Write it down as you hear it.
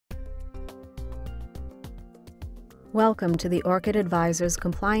Welcome to the Orchid Advisors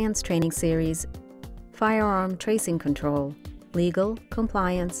Compliance Training Series, Firearm Tracing Control, Legal,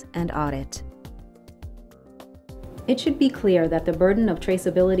 Compliance, and Audit. It should be clear that the burden of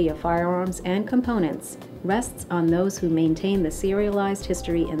traceability of firearms and components rests on those who maintain the serialized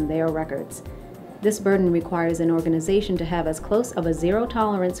history in their records. This burden requires an organization to have as close of a zero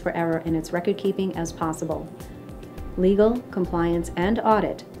tolerance for error in its record-keeping as possible. Legal, compliance, and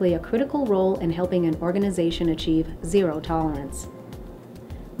audit play a critical role in helping an organization achieve zero tolerance.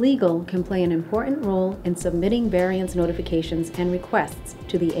 Legal can play an important role in submitting variance notifications and requests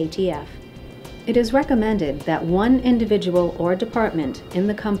to the ATF. It is recommended that one individual or department in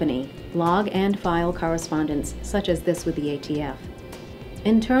the company log and file correspondence such as this with the ATF.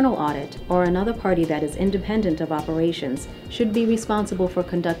 Internal audit, or another party that is independent of operations, should be responsible for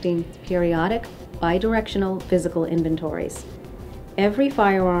conducting periodic, bidirectional physical inventories. Every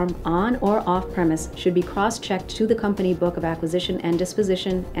firearm on or off premise should be cross-checked to the company book of acquisition and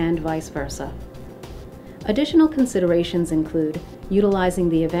disposition, and vice versa. Additional considerations include utilizing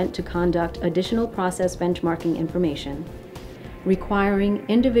the event to conduct additional process benchmarking information, requiring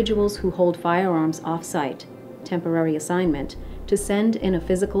individuals who hold firearms off-site, temporary assignment, to send in a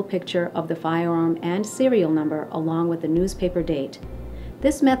physical picture of the firearm and serial number along with the newspaper date.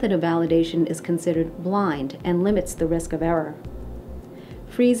 This method of validation is considered blind and limits the risk of error.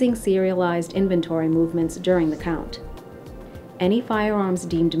 Freezing serialized inventory movements during the count. Any firearms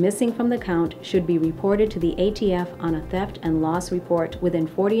deemed missing from the count should be reported to the ATF on a theft and loss report within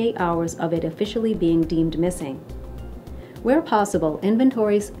 48 hours of it officially being deemed missing. Where possible,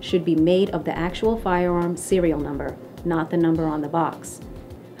 inventories should be made of the actual firearm serial number, not the number on the box.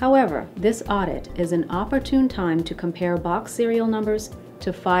 However, this audit is an opportune time to compare box serial numbers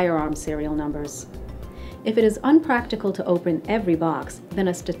to firearm serial numbers. If it is unpractical to open every box, then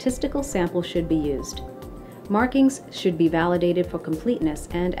a statistical sample should be used. Markings should be validated for completeness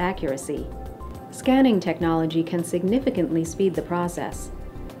and accuracy. Scanning technology can significantly speed the process.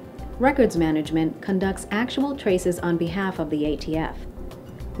 Records management conducts actual traces on behalf of the ATF.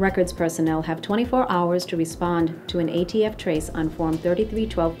 Records personnel have 24 hours to respond to an ATF trace on Form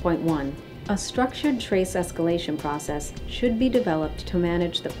 3312.1. A structured trace escalation process should be developed to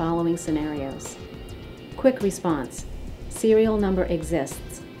manage the following scenarios. Quick response. Serial number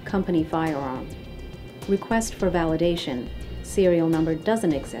exists. Company firearm. Request for validation. Serial number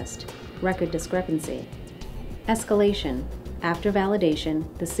doesn't exist. Record discrepancy. Escalation. After validation,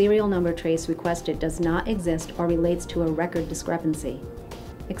 the serial number trace requested does not exist or relates to a record discrepancy.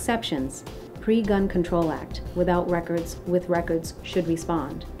 Exceptions. Pre-Gun Control Act. Without records, with records should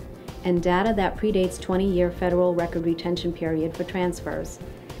respond. And data that predates 20-year federal record retention period for transfers.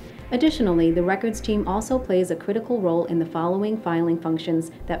 Additionally, the records team also plays a critical role in the following filing functions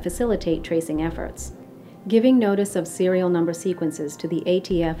that facilitate tracing efforts. Giving notice of serial number sequences to the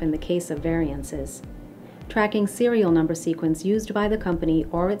ATF in the case of variances. Tracking serial number sequence used by the company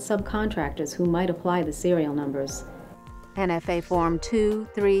or its subcontractors who might apply the serial numbers. NFA Form 2,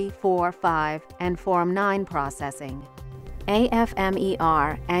 3, 4, 5, and Form 9 processing.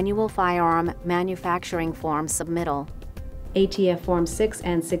 AFMER Annual Firearm Manufacturing Form Submittal. ATF Form 6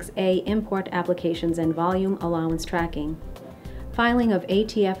 and 6A Import Applications and Volume Allowance Tracking. Filing of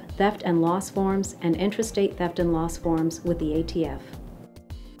ATF Theft and Loss Forms and Intrastate Theft and Loss Forms with the ATF.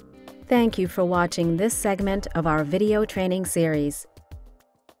 Thank you for watching this segment of our video training series.